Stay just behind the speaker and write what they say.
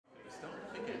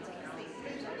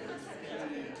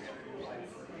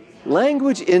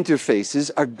Language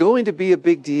interfaces are going to be a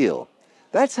big deal.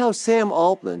 That's how Sam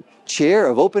Altman, chair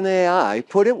of OpenAI,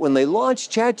 put it when they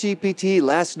launched ChatGPT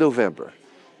last November.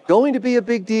 Going to be a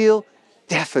big deal?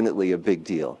 Definitely a big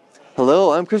deal.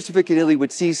 Hello, I'm Christopher Kenneally with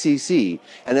CCC,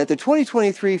 and at the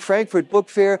 2023 Frankfurt Book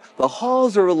Fair, the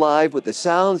halls are alive with the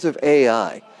sounds of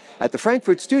AI. At the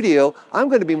Frankfurt studio, I'm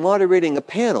going to be moderating a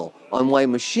panel on why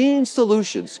machine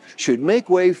solutions should make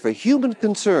way for human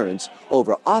concerns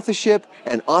over authorship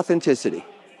and authenticity.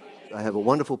 I have a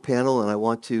wonderful panel, and I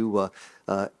want to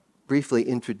briefly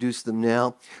introduce them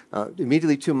now.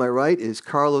 Immediately to my right is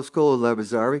Carlo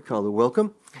Labazari. Carlo,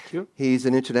 welcome. Thank you. He's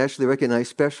an internationally recognized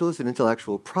specialist in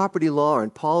intellectual property law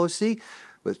and policy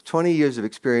with 20 years of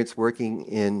experience working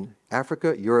in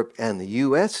Africa, Europe, and the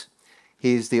U.S.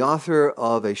 He's the author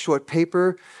of a short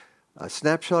paper, a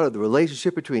snapshot of the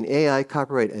relationship between AI,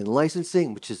 copyright, and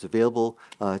licensing, which is available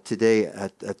today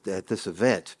at this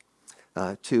event.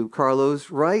 To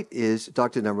Carlo's right is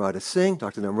Dr. Namrata Singh.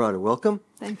 Dr. Namrata, welcome.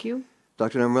 Thank you.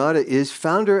 Dr. Namrata is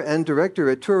founder and director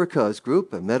at Turikaz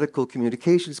Group, a medical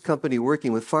communications company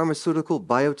working with pharmaceutical,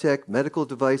 biotech, medical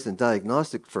device, and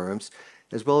diagnostic firms,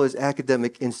 as well as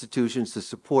academic institutions to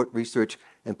support research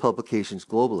and publications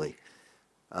globally.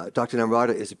 Dr.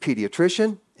 Namrata is a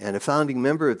pediatrician and a founding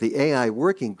member of the AI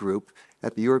Working Group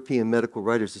at the European Medical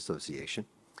Writers Association.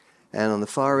 And on the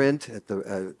far end,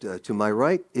 to my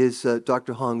right, is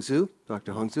Dr. Hong Zhu.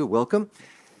 Dr. Hong Zhu, welcome.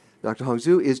 Dr. Hong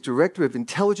Zhu is Director of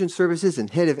Intelligence Services and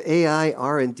Head of AI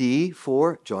R&D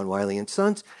for John Wiley &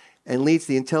 Sons, and leads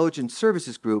the Intelligence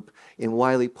Services Group in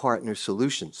Wiley Partner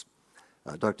Solutions.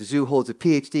 Dr. Zhu holds a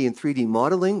PhD in 3D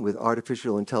modeling with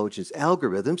artificial intelligence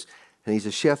algorithms, and he's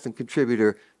a chef and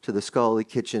contributor to the Scholarly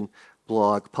Kitchen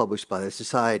blog published by the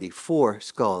Society for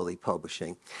Scholarly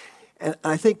Publishing. And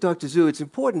I think, Dr. Zhu, it's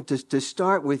important to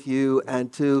start with you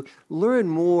and to learn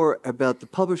more about the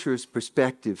publisher's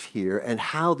perspective here and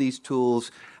how these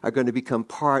tools are going to become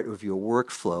part of your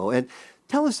workflow. And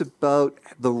tell us about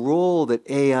the role that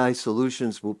AI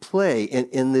solutions will play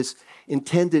in this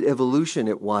intended evolution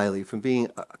at Wiley from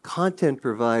being a content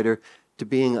provider to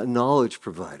being a knowledge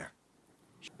provider.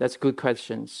 That's a good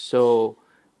question. So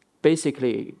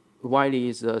basically, Wiley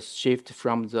is a shift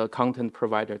from the content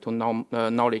provider to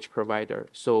knowledge provider.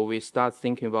 So we start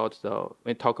thinking about when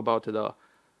we talk about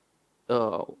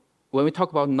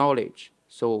knowledge,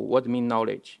 so what mean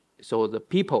knowledge? So the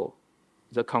people,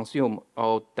 the consume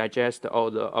or digest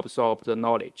or absorb the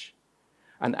knowledge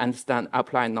and understand,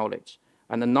 apply knowledge.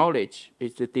 And the knowledge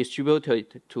is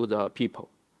distributed to the people.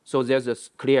 So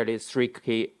there's clearly three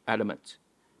key elements: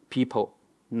 people,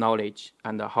 knowledge,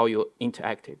 and how you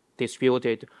interact,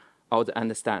 distributed or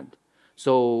understand.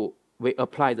 So we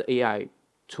apply the AI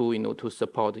to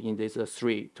support in these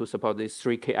these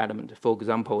three key elements. For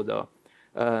example, the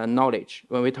knowledge.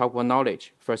 When we talk about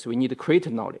knowledge, first we need to create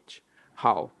knowledge.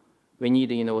 How? We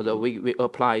need we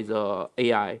apply the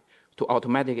AI to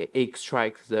automatically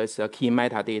extract this key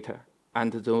metadata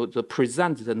and to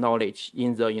present the knowledge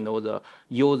in the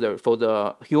user for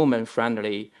the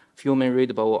human-friendly,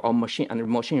 human-readable or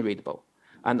machine-readable.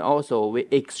 And also we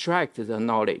extract the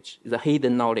knowledge, the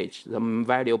hidden knowledge, the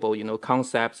valuable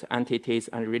concepts, entities,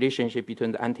 and relationship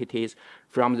between the entities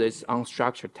from this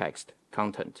unstructured text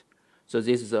content. So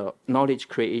this is a knowledge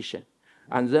creation.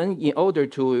 And then in order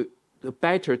to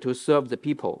better to serve the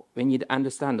people, we need to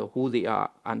understand who they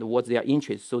are and what their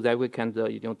interests, so that we can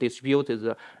distribute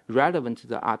the relevant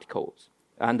articles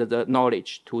and the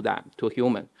knowledge to them, to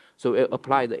human. So we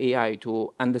apply the AI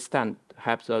to understand,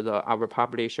 help our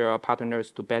publisher or partners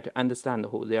to better understand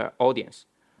who their audience,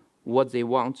 what they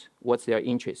want, what's their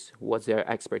interests, what's their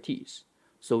expertise.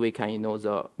 So we can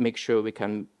make sure we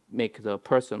can make the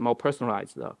more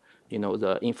personalized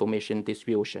the information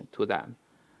distribution to them.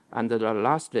 And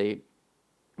lastly,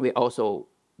 we also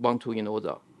want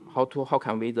to how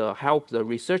can we help the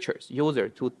researchers, user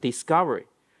to discover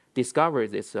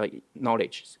this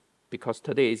knowledge, because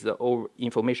today is the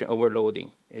information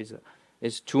overloading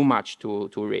is too much to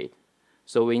read.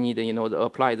 So we need to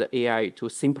apply the AI to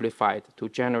simplify it, to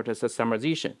generate a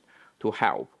summarization to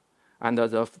help. And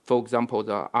for example,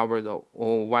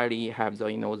 Wiley have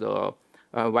the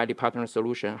Wiley Partner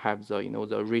Solution have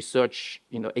the research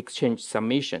exchange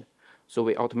submission. So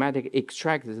we automatically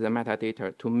extract the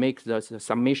metadata to make the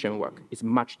submission work. It's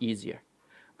much easier.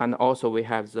 And also we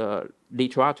have the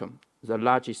Literatum, the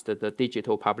largest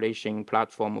digital publishing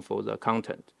platform for the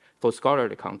content, for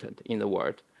scholarly content in the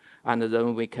world. And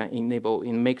then we can enable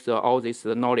and make all this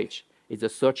knowledge is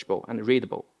searchable and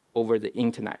readable over the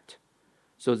internet.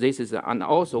 So this is, and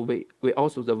also we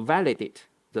also validate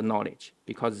the knowledge,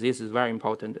 because this is very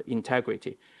important,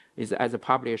 integrity. is as a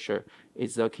publisher,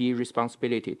 it's a key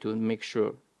responsibility to make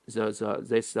sure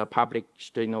this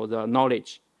published, the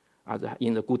knowledge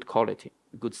in the good quality,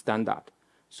 good standard.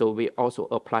 So we also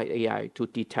apply AI to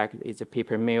detect its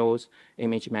paper mills,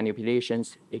 image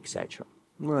manipulations, etc.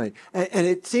 Right. And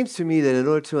it seems to me that in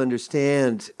order to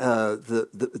understand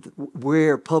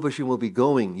where publishing will be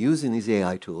going using these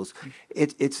AI tools,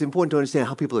 it's important to understand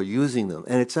how people are using them.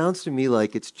 And it sounds to me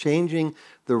like it's changing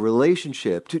the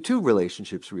relationship, to two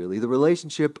relationships really, the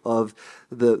relationship of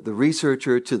the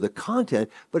researcher to the content,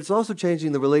 but it's also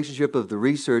changing the relationship of the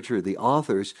researcher, the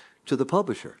authors, to the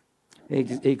publisher.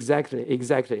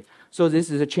 Exactly. So this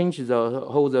is a change the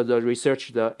whole the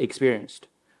research experience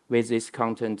with this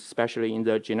content, especially in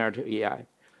the generative AI.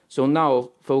 So now,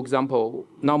 for example,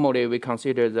 normally we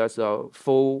consider there's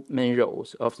four main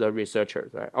roles of the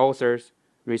researchers, right? Authors,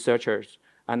 researchers,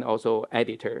 and also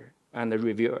editor and the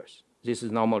reviewers. This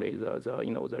is normally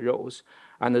the roles.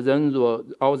 And then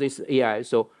all this AI,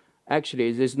 so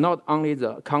actually this is not only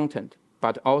the content,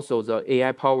 but also the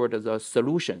AI-powered the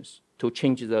solutions to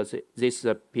change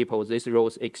this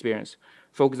roles experience.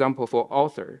 For example, for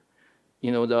author,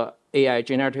 the AI,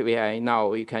 generative AI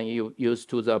now you can use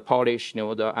to polish,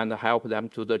 and help them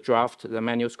to draft the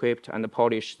manuscript and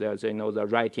polish the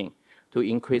writing to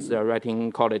increase the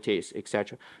writing qualities,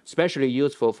 etc. Especially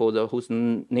useful for whose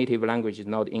native language is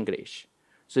not English.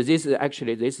 So this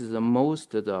is the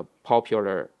most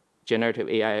popular generative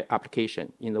AI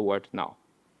application in the world now.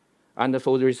 And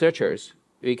for the researchers,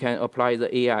 we can apply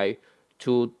the AI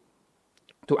to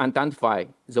identify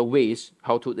the ways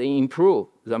how to improve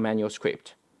the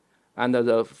manuscript, and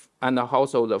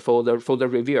also for the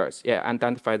reviewers,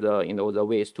 identify the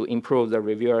ways to improve the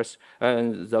reviewers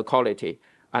and the quality,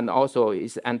 and also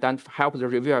help the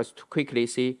reviewers to quickly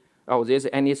see there's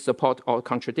any support or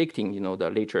contradicting the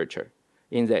literature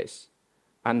in this,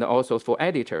 and also for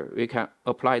editor we can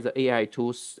apply the AI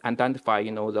to identify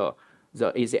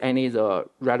is any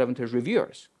relevant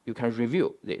reviewers. You can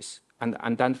review this and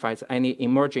identifies any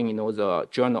emerging, the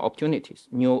journal opportunities,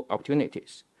 new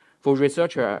opportunities. For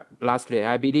researcher, lastly,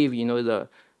 I believe,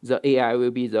 the AI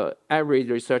will be every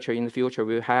researcher in the future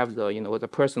will have the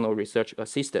personal research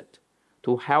assistant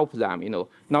to help them,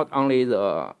 not only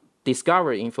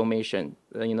discover information,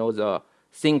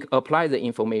 apply the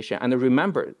information and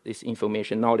remember this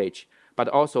information knowledge, but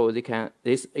also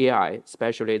this AI,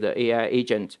 especially the AI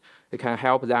agent, it can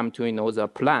help them to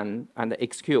plan and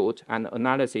execute and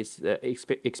analysis the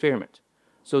experiment.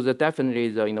 So definitely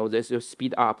this will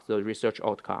speed up the research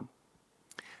outcome.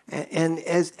 And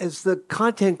as the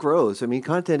content grows, I mean,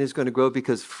 content is going to grow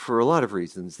because for a lot of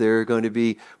reasons. There are going to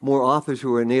be more authors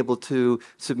who are enabled to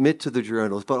submit to the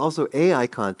journals, but also AI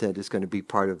content is going to be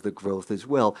part of the growth as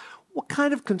well. What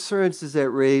kind of concerns does that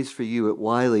raise for you at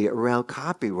Wiley around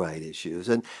copyright issues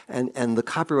and the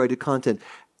copyrighted content?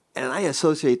 And I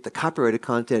associate the copyrighted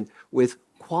content with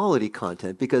quality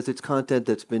content because it's content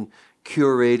that's been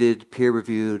curated,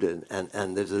 peer-reviewed,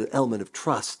 and there's an element of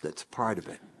trust that's part of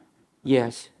it.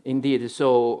 Yes, indeed.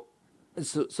 So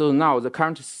now the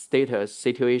current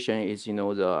situation is,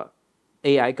 the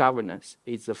AI governance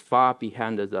is far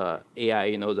behind the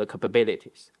AI, the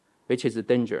capabilities, which is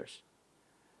dangerous.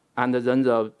 And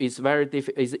then it's very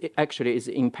difficult. It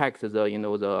impacts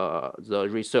the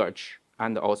research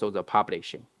and also the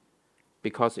publishing,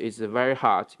 because it's very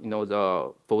hard,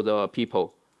 for the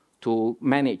people to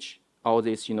manage all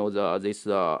this, this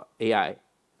AI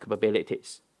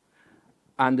capabilities.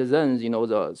 And then,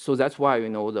 so that's why,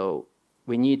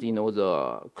 we need,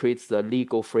 create the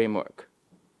legal framework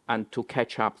and to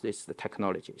catch up these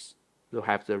technologies, to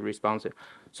have the response.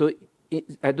 So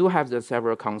I do have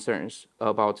several concerns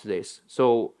about this.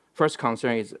 So first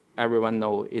concern is everyone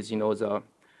knows is,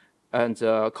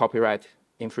 the copyright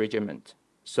infringement.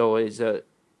 So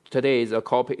today is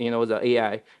the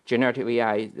AI, generative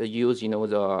AI use,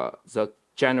 the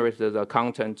generate the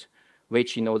content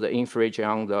which, the infringe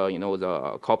on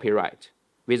the copyright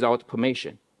without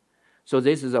permission. So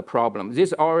this is a problem.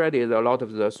 This already is a lot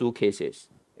of the suit cases,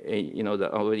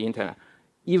 over the internet.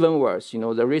 Even worse,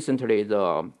 recently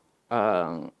the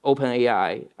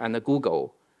OpenAI and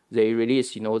Google, they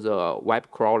released, the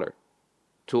web crawler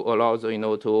to allow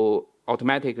to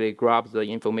automatically grab the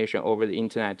information over the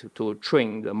internet to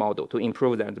train the model, to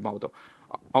improve that model.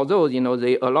 Although,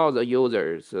 they allow the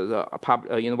users, the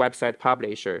website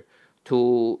publisher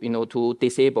to, to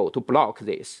disable, to block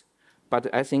this.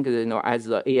 But I think, as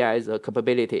the AI's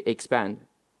capability expand,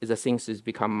 the things has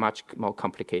become much more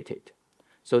complicated.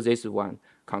 So this is one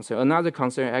concern. Another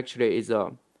concern actually is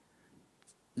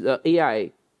the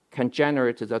AI can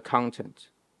generate the content,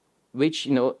 which,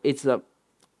 it's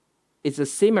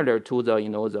it's similar to the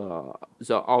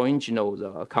the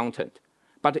original content,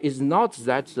 but it's not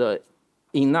that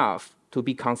enough to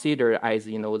be considered as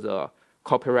the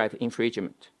copyright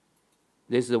infringement.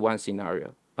 This is one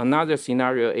scenario. Another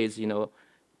scenario is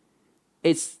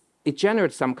it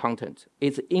generates some content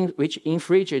which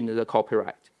infringes the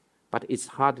copyright, but it's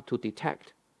hard to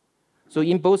detect. So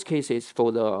in both cases,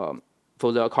 for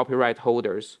the copyright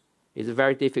holders, it's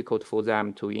very difficult for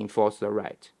them to enforce the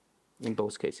right in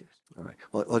both cases. All right.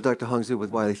 Well, Dr. Hongzhu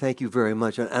with Wiley, thank you very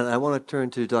much. And I want to turn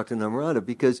to Dr. Namrata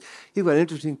because you've got an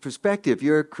interesting perspective.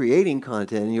 You're creating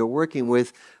content and you're working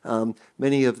with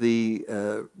many of the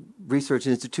research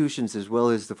institutions as well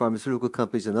as the pharmaceutical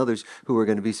companies and others who are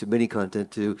going to be submitting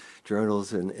content to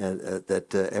journals and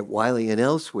at Wiley and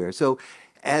elsewhere. So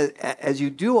as you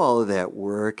do all of that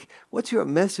work, what's your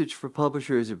message for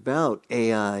publishers about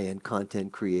AI and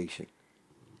content creation?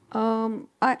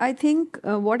 I think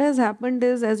what has happened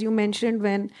is, as you mentioned,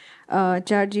 when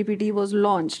ChatGPT was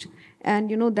launched, and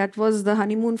that was the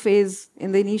honeymoon phase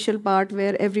in the initial part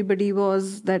where everybody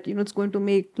was that it's going to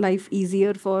make life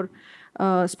easier for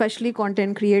especially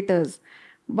content creators.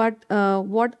 But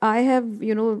what I have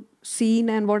seen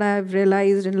and what I have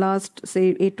realized in last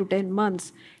say 8 to 10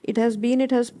 months, it has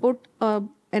put an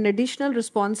additional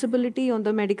responsibility on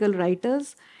the medical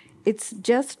writers. It's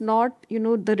just not,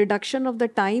 the reduction of the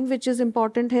time which is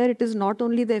important here. It is not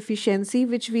only the efficiency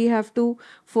which we have to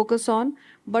focus on,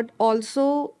 but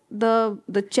also the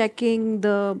checking,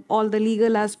 all the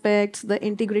legal aspects, the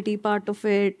integrity part of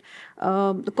it,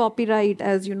 the copyright,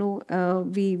 as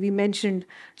we mentioned.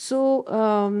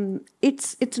 So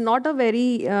it's not a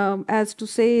very, as to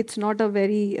say, it's not a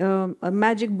very a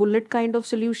magic bullet kind of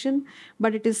solution,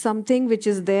 but it is something which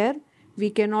is there.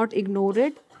 We cannot ignore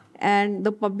it. And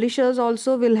the publishers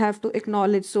also will have to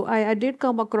acknowledge. So I did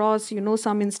come across,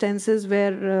 some instances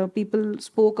where people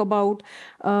spoke about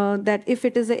that if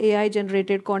it is a AI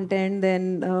generated content,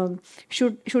 then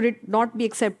should it not be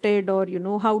accepted, or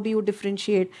how do you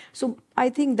differentiate? So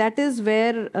I think that is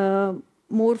where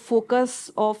more focus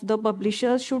of the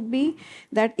publishers should be,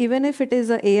 that even if it is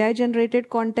a AI generated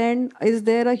content, is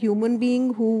there a human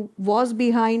being who was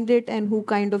behind it and who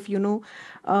kind of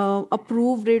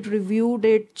approved it, reviewed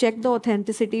it, checked the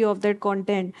authenticity of that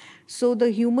content? So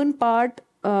the human part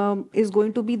is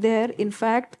going to be there. In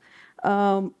fact,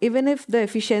 even if the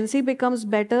efficiency becomes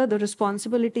better, the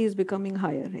responsibility is becoming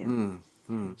higher here.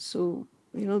 So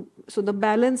so the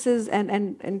balance is,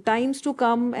 and times to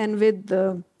come, and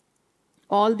with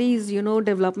all these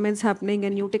developments happening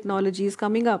and new technologies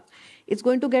coming up, it's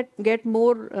going to get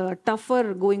more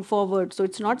tougher going forward. So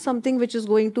it's not something which is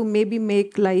going to maybe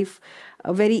make life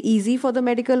very easy for the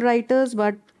medical writers,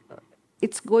 but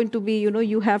it's going to be,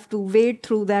 you have to wade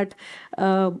through that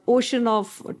ocean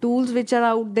of tools which are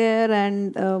out there,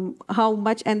 and how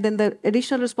much, and then the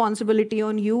additional responsibility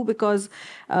on you, because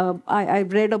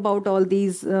I've read about all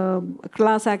these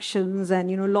class actions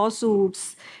and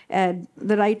lawsuits, and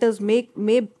the writers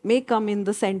may come in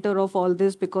the center of all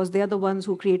this because they are the ones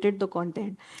who created the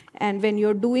content. And when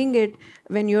you're doing it,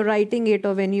 when you're writing it,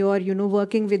 or when you are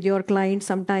working with your clients,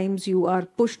 sometimes you are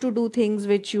pushed to do things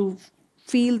which you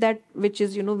feel that which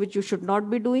you should not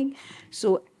be doing.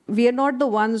 So we are not the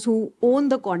ones who own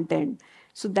the content.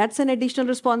 So that's an additional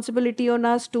responsibility on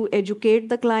us to educate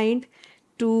the client,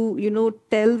 to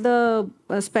tell the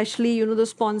especially the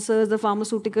sponsors, the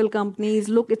pharmaceutical companies,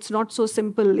 look, it's not so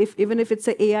simple. Even if it's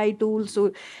an AI tool,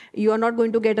 so you are not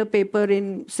going to get a paper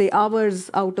in say hours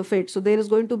out of it. So there is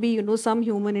going to be some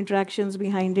human interactions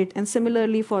behind it, and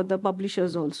similarly for the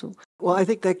publishers also. Well, I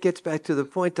think that gets back to the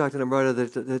point, Dr. Namrata,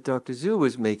 that Dr. Zhu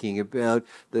was making about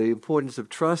the importance of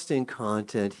trusting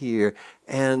content here.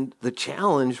 And the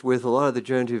challenge with a lot of the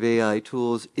generative AI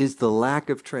tools is the lack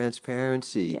of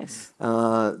transparency. Yes.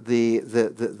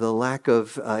 The lack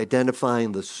of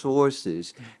identifying the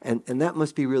sources. And that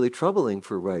must be really troubling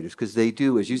for writers, because they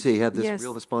do, as you say, have this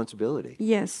real responsibility.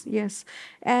 Yes, yes.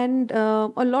 And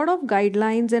a lot of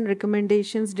guidelines and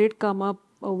recommendations did come up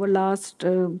over last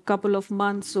couple of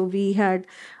months. So we had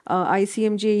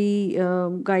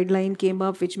ICMJ guideline came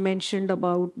up, which mentioned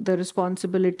about the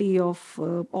responsibility of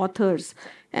authors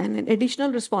and an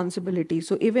additional responsibility.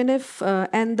 So even if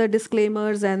and the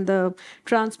disclaimers and the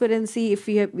transparency,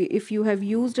 if you have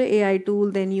used an AI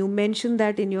tool, then you mention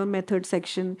that in your method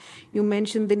section. You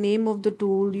mention the name of the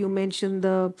tool, you mention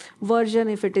the version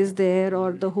if it is there,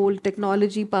 or the whole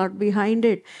technology part behind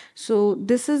it. So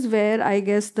this is where I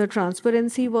guess the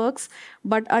transparency works,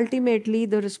 but ultimately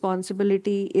the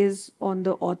responsibility is on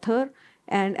the author.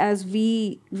 And as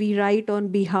we write on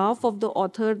behalf of the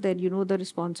author, then the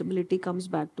responsibility comes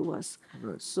back to us.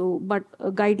 So, but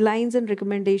guidelines and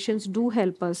recommendations do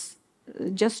help us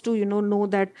just to know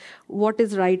that what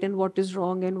is right and what is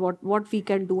wrong, and what we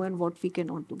can do and what we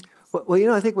cannot do.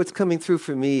 Well, I think what's coming through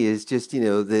for me is just,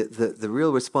 the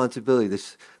real responsibility,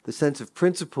 the sense of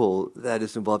principle that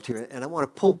is involved here. And I want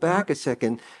to pull back a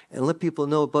second and let people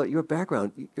know about your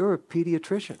background. You're a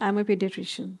pediatrician. I'm a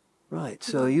pediatrician. Right.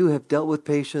 So you have dealt with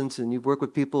patients and you work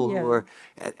with people who are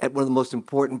at one of the most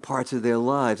important parts of their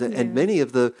lives. And many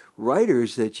of the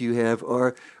writers that you have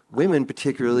are women,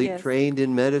 particularly trained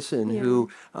in medicine, who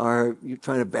are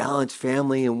trying to balance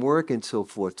family and work and so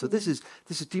forth. So this is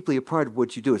deeply a part of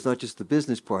what you do. It's not just the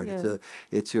business part.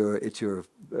 It's your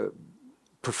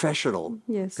professional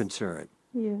concern.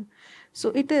 Yeah,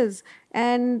 so it is,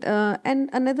 and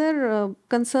another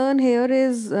concern here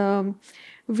is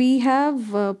we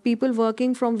have people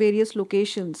working from various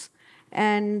locations,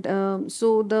 and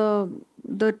so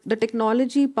the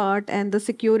technology part and the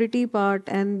security part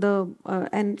and the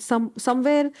and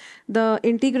somewhere the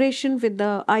integration with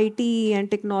the IT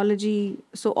and technology.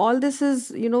 So all this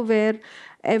is where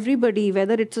everybody,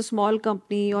 whether it's a small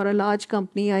company or a large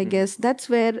company, I guess that's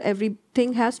where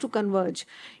everything has to converge.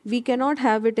 We cannot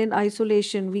have it in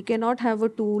isolation. We cannot have a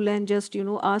tool and just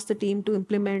ask the team to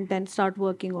implement and start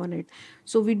working on it.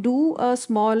 So we do a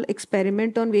small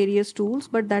experiment on various tools,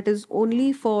 but that is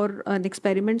only for an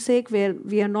experiment sake, where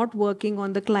we are not working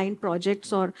on the client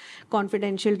projects or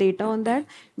confidential data on that.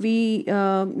 We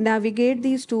navigate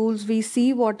these tools. We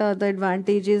see what are the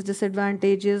advantages,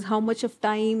 disadvantages, how much of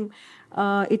time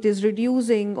it is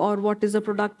reducing, or what is the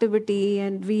productivity,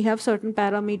 and we have certain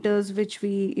parameters which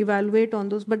we evaluate on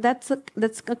those. But that's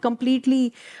a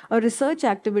completely a research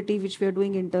activity which we are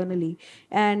doing internally,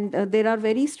 and there are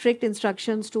very strict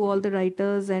instructions to all the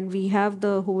writers, and we have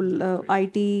the whole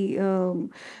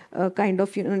IT kind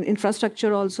of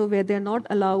infrastructure also, where they're not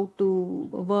allowed to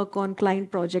work on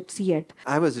client projects yet.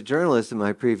 I was a journalist in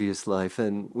my previous life,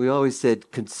 and we always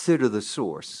said, consider the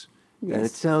source. Yes. And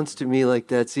it sounds to me like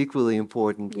that's equally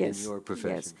important in your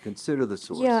profession. Yes. Consider the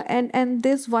source. Yeah, and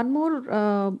there's one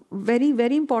more very,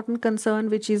 very important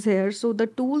concern which is here. So the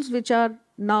tools which are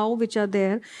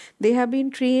there, they have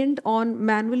been trained on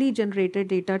manually generated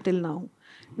data till now.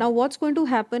 Now, what's going to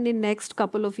happen in next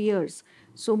couple of years?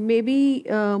 So maybe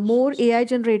more AI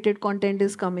generated content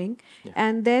is coming,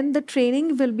 and then the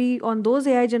training will be on those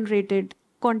AI generated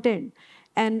content,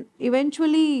 and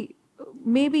eventually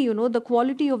maybe the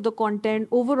quality of the content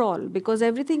overall, because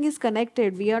everything is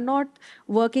connected. We are not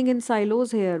working in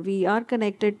silos here. We are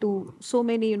connected to so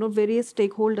many various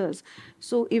stakeholders.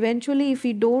 So eventually, if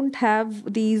we don't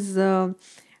have these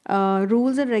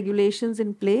rules and regulations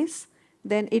in place,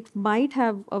 then it might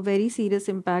have a very serious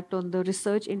impact on the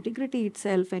research integrity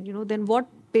itself. And then what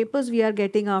papers we are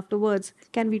getting afterwards,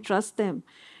 can we trust them?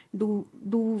 Do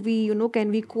we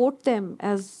can we quote them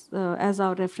as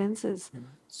our references?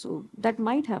 So that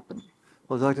might happen.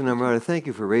 Well, Dr. Namrata, thank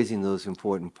you for raising those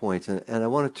important points. And I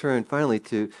want to turn finally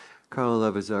to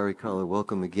Carla Lavazari. Carla,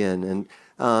 welcome again.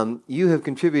 And you have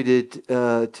contributed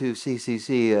to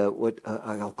CCC what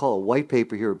I'll call a white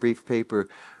paper here, a brief paper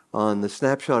on the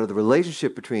snapshot of the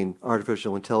relationship between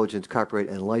artificial intelligence, copyright,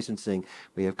 and licensing.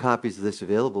 We have copies of this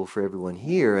available for everyone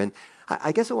here. And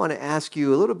I guess I want to ask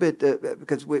you a little bit,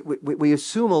 because we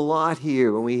assume a lot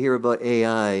here when we hear about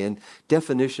AI, and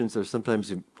definitions are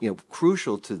sometimes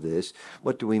crucial to this.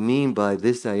 What do we mean by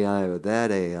this AI or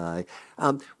that AI?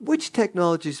 Which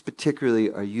technologies particularly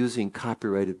are using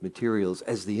copyrighted materials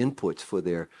as the inputs for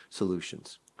their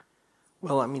solutions?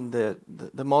 Well, I mean,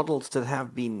 the models that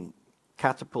have been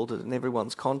catapulted in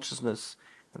everyone's consciousness,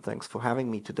 and thanks for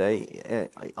having me today,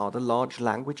 are the large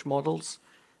language models.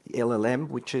 The LLM,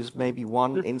 which is maybe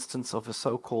one instance of a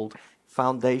so-called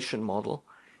foundation model,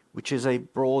 which is a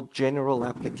broad general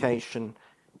application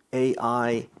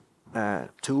AI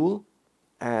tool.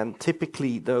 And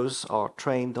typically those are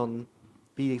trained on,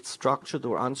 be it structured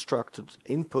or unstructured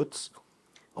inputs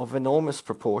of enormous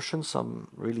proportions, some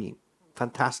really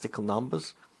fantastical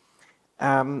numbers,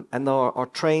 and are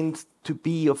trained to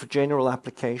be of a general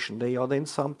application. They are then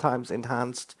sometimes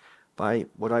enhanced by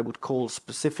what I would call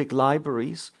specific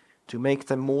libraries to make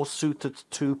them more suited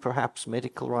to perhaps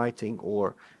medical writing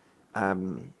or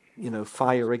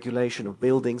fire regulation of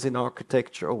buildings in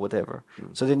architecture or whatever.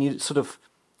 So then you sort of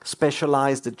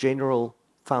specialize the general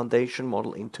foundation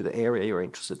model into the area you're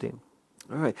interested in.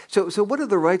 All right. So what are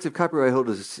the rights of copyright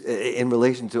holders in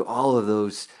relation to all of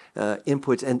those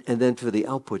inputs and then for the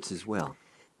outputs as well?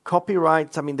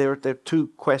 Copyrights, I mean, there are two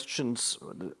questions,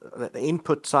 the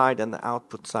input side and the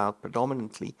output side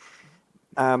predominantly.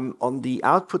 On the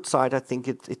output side, I think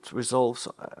it resolves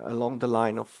along the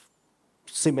line of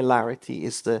similarity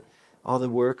is the Are the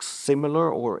works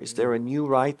similar, or is there a new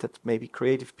right that maybe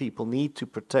creative people need to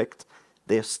protect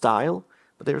their style?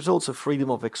 But there's also freedom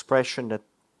of expression that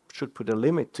should put a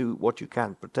limit to what you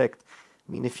can protect.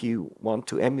 I mean, if you want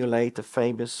to emulate a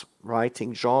famous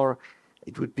writing genre,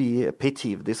 it would be a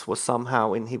pity if this was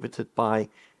somehow inhibited by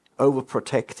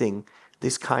overprotecting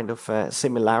this kind of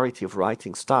similarity of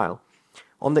writing style.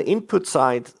 On the input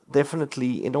side,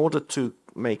 definitely, in order to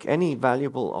make any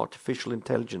valuable artificial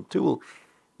intelligence tool,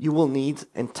 you will need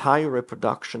entire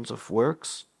reproductions of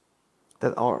works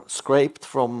that are scraped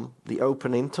from the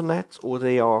open internet, or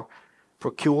they are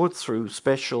procured through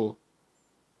special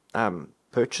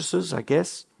purchases, I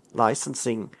guess,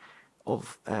 licensing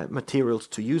of materials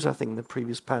to use. I think in the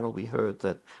previous panel we heard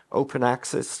that open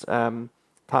access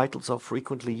titles are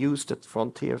frequently used at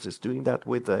Frontiers is doing that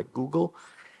with Google.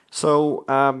 So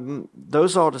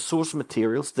those are the source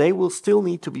materials. They will still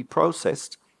need to be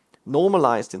processed,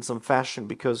 normalized in some fashion,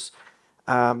 because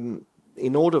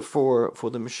in order for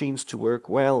the machines to work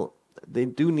well, they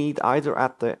do need either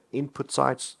at the input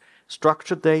side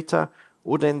structured data,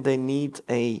 or then they need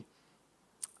a,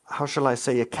 how shall I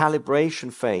say, a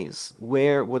calibration phase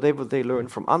where whatever they learn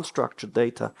from unstructured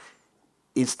data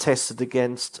is tested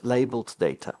against labeled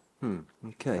data.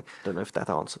 Okay. I don't know if that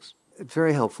answers.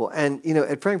 Very helpful. And, you know,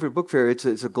 at Frankfurt Book Fair, it's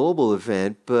a global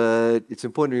event, but it's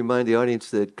important to remind the audience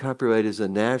that copyright is a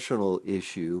national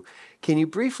issue. Can you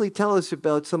briefly tell us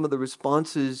about some of the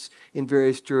responses in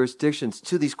various jurisdictions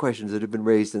to these questions that have been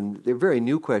raised? And they're very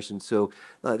new questions, so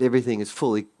not everything is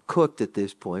fully cooked at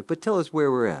this point, but tell us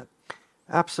where we're at.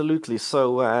 Absolutely.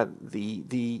 So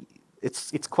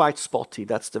it's quite spotty.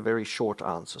 That's the very short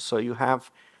answer. So you have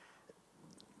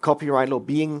copyright law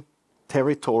being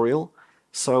territorial,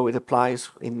 so it applies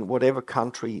in whatever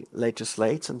country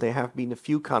legislates, and there have been a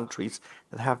few countries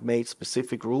that have made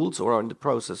specific rules or are in the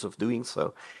process of doing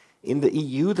so. In the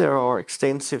EU, there are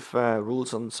extensive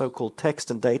rules on so-called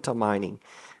text and data mining,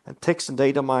 and text and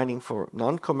data mining for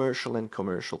non-commercial and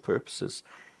commercial purposes.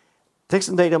 Text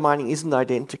and data mining isn't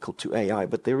identical to AI,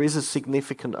 but there is a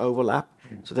significant overlap,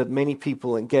 so that many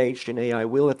people engaged in AI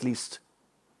will at least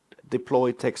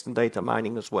deploy text and data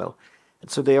mining as well. And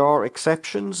so there are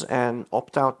exceptions and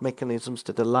opt-out mechanisms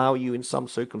that allow you in some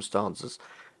circumstances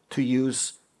to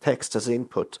use text as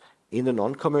input in the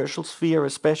non-commercial sphere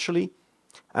especially,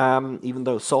 even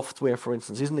though software, for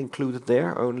instance, isn't included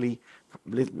there, only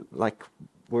like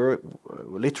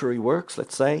literary works,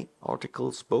 let's say,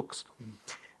 articles, books.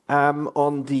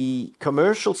 On the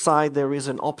commercial side, there is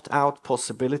an opt-out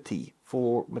possibility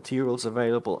for materials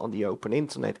available on the open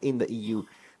internet in the EU.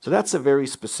 So that's a very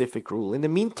specific rule. In the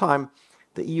meantime,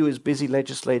 the EU is busy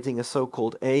legislating a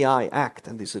so-called AI Act,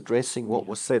 and is addressing what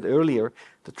was said earlier,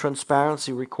 the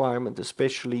transparency requirement,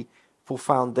 especially for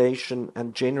foundation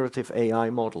and generative AI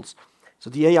models. So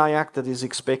the AI Act that is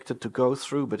expected to go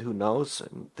through, but who knows,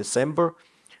 in December,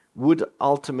 would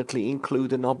ultimately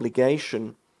include an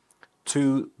obligation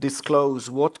to disclose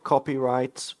what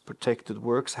copyright-protected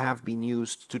works have been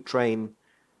used to train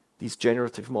these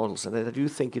generative models. And I do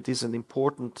think it is an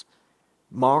important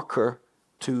marker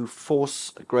to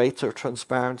force greater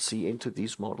transparency into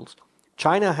these models.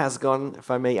 China has gone, if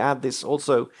I may add this,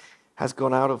 also has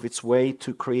gone out of its way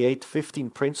to create 15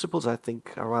 principles, I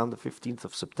think around the 15th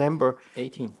of September.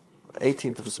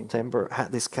 18th of September,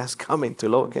 this has come into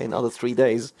law, okay, another 3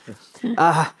 days.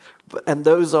 And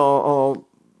those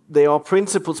they are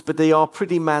principles, but they are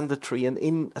pretty mandatory.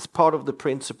 And as part of the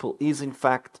principle is, in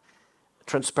fact,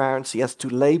 transparency as to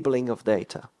labeling of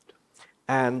data,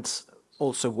 and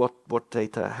also what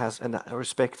data has, and a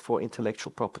respect for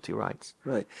intellectual property rights.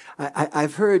 Right.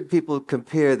 I've heard people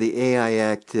compare the AI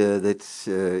Act that's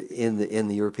in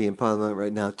the European Parliament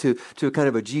right now to a kind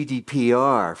of a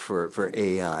GDPR for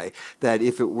AI, that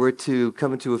if it were to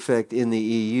come into effect in the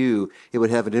EU, it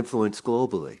would have an influence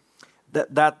globally.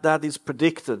 That is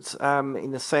predicted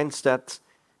in the sense that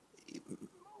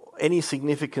any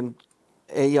significant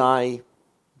AI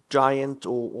giant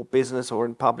or business or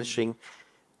in publishing,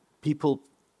 people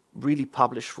really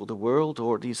publish for the world,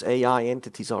 or these AI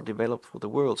entities are developed for the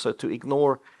world. So to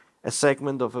ignore a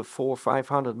segment of 400 or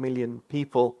 500 million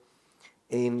people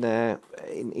in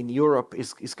Europe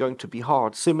is going to be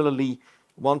hard. Similarly,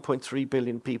 1.3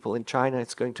 billion people in China,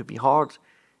 it's going to be hard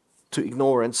to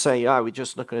ignore and say, we're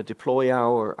just not going to deploy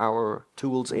our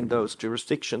tools in those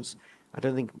jurisdictions. I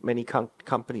don't think many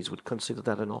companies would consider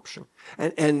that an option.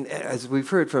 And as we've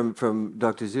heard from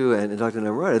Dr. Zhu and Dr.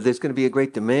 Namrata, there's going to be a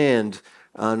great demand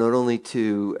not only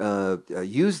to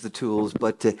use the tools,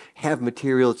 but to have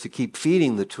materials to keep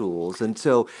feeding the tools. And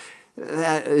so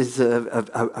That is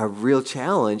a real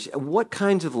challenge. What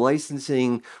kinds of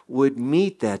licensing would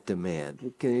meet that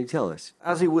demand? Can you tell us?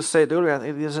 As it was said earlier,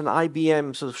 there's an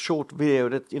IBM sort of short video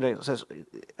that says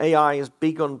AI is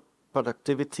big on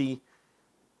productivity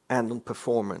and on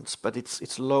performance, but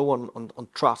it's low on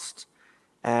trust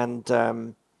and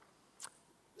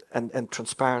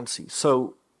transparency.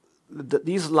 So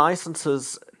these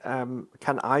licenses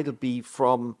can either be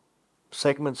from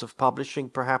segments of publishing,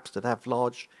 perhaps, that have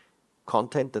large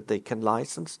content that they can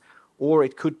license, or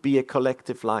it could be a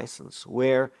collective license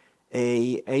where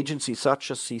a agency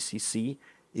such as CCC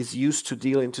is used to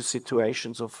deal into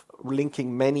situations of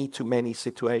linking many to many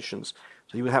situations.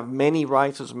 So you have many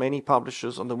writers, many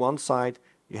publishers on the one side,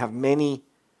 you have many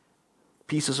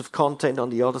pieces of content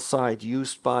on the other side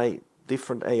used by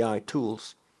different AI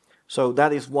tools. So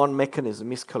that is one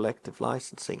mechanism, is collective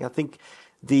licensing. I think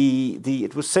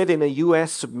it was said in a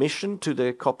US submission to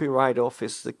the Copyright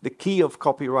Office, the key of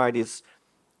copyright is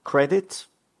credit,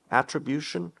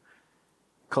 attribution,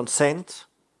 consent,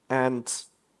 and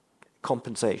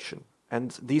compensation.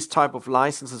 And these type of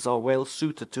licenses are well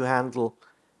suited to handle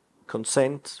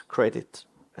consent, credit,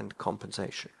 and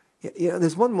compensation. Yeah,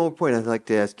 there's one more point I'd like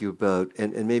to ask you about,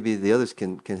 and maybe the others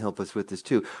can help us with this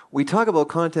too. We talk about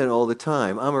content all the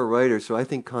time. I'm a writer, so I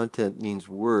think content means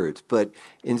words. But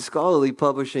in scholarly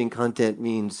publishing, content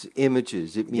means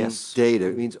images. It means data.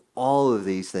 It means all of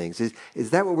these things.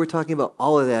 Is that what we're talking about?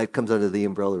 All of that comes under the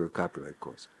umbrella of copyright, of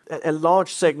course. A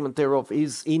large segment thereof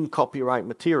is in copyright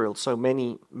material. So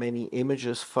many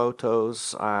images,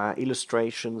 photos,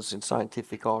 illustrations in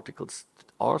scientific articles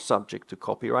are subject to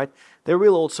copyright. There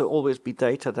will also always be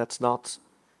data that's not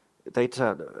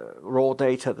raw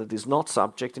data that is not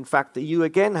subject. In fact, the EU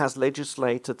again has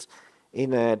legislated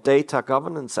in a Data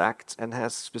Governance Act and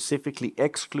has specifically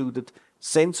excluded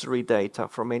sensory data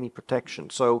from any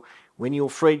protection. So when your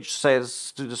fridge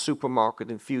says to the supermarket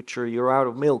in future you're out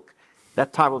of milk,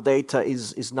 that type of data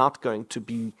is not going to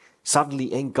be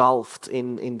suddenly engulfed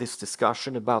in this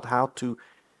discussion about how to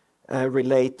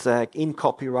relate in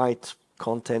copyright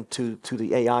content to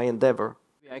the AI endeavor.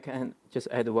 I can just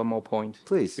add one more point.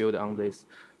 Please. Build on this.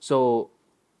 So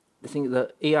I think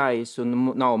the AI should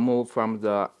now move from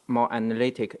the more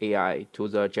analytic AI to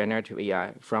the generative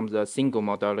AI, from the single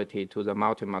modality to the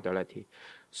multimodality.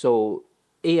 So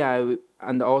AI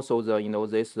and also the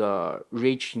this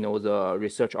rich the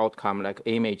research outcome like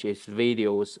images,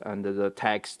 videos, and the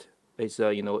text is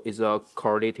is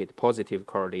correlated, positive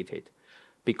correlated,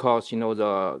 because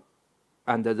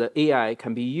the AI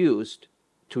can be used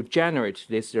to generate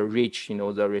this rich,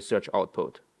 the research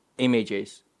output.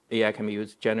 Images, AI can be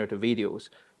used to generate videos,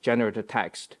 generate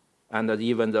text, and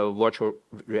even the virtual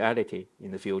reality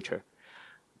in the future.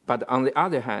 But on the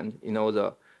other hand,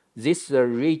 this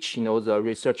rich, the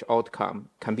research outcome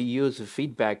can be used to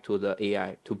feedback to the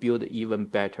AI to build even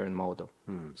better model.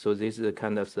 So this is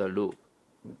kind of the loop.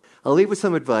 I'll leave with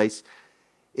some advice.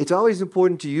 It's always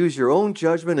important to use your own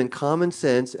judgment and common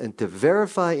sense and to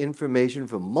verify information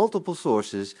from multiple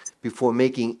sources before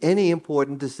making any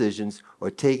important decisions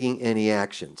or taking any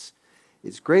actions.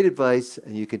 It's great advice,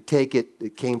 and you can take it.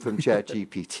 It came from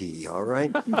ChatGPT, all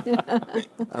right?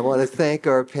 I want to thank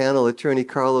our panel, Attorney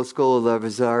Carlos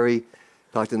Scola-Lavezzari,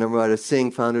 Dr. Namrata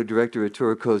Singh, Founder, Director at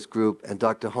Turicos Group, and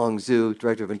Dr. Hong Zhu,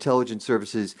 Director of Intelligence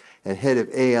Services and Head of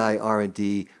AI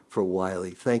R&D for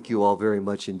Wiley. Thank you all very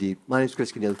much indeed. My name is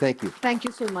Chris Keneally. Thank you. Thank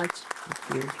you so much.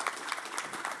 Thank you.